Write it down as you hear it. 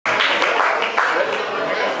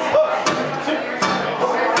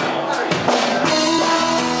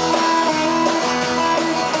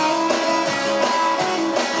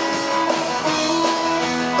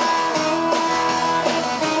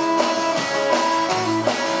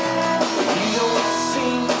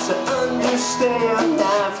understand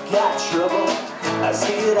I've got trouble. I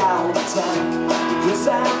see it all the time, because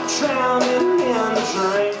I'm drowning in the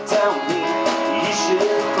drink. Tell me you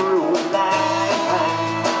should through a line,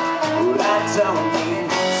 but I don't mean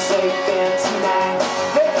saving tonight.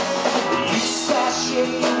 Hey, you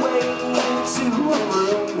sashay away into a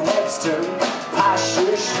room, heads turned,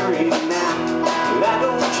 posture straight now. But I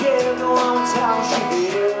don't care, no one tells you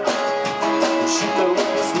here. She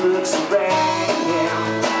throws looks around.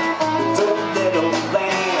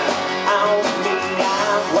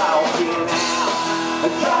 I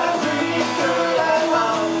got a pretty girl at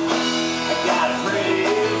home. I got a pretty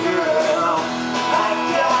girl at home. I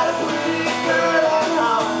got a pretty girl at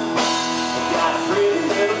home. I got a pretty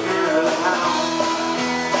little girl at home.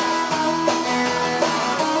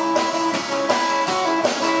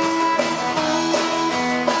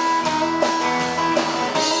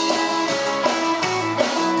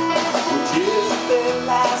 Well, Jezebel,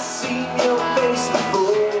 I seen your face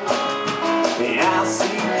before, and I'll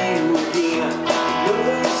see you again.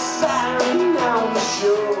 Siren on the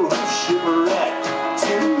shore, shipwrecked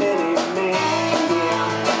too many men.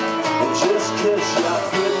 And just 'cause you're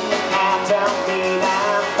pretty, I don't mean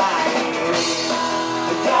I'm buying in.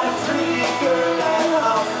 I got a pretty girl at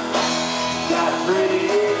home. Got a pretty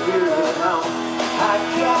girl at home. I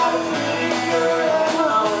got a pretty girl at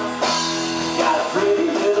home. Got a pretty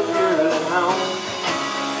little girl at home.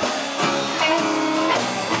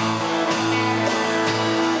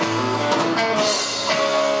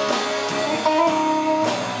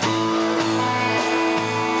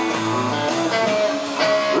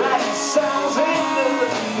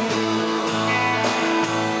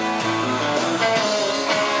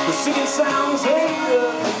 Singing sounds ain't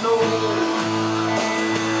nothing no.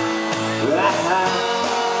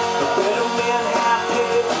 But better men have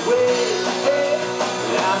paved the way.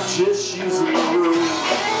 I'm just using the room.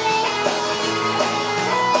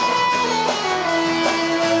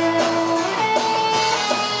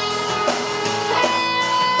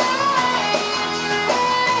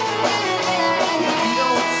 You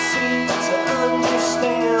don't seem to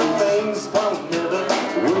understand things won't never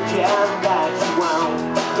work out like you want.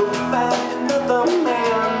 Find another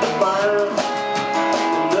man to burn,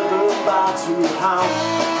 another bar to haunt.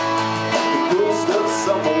 The ghost of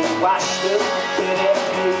someone washed up in it.